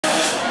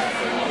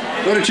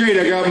What a treat.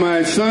 I got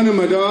my son and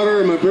my daughter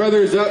and my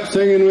brothers up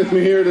singing with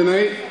me here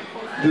tonight.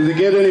 Does it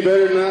get any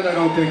better than that? I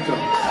don't think so.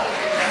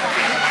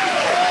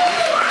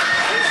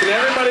 Can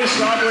everybody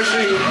stop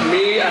wishing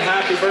me a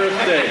happy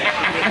birthday?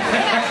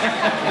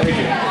 Thank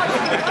you.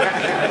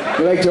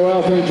 I'd like to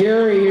welcome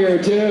Gary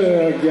here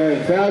too,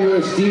 a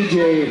fabulous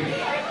DJ.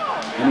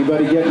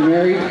 Anybody getting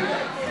married?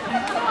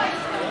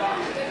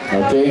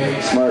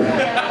 Okay,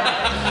 smart.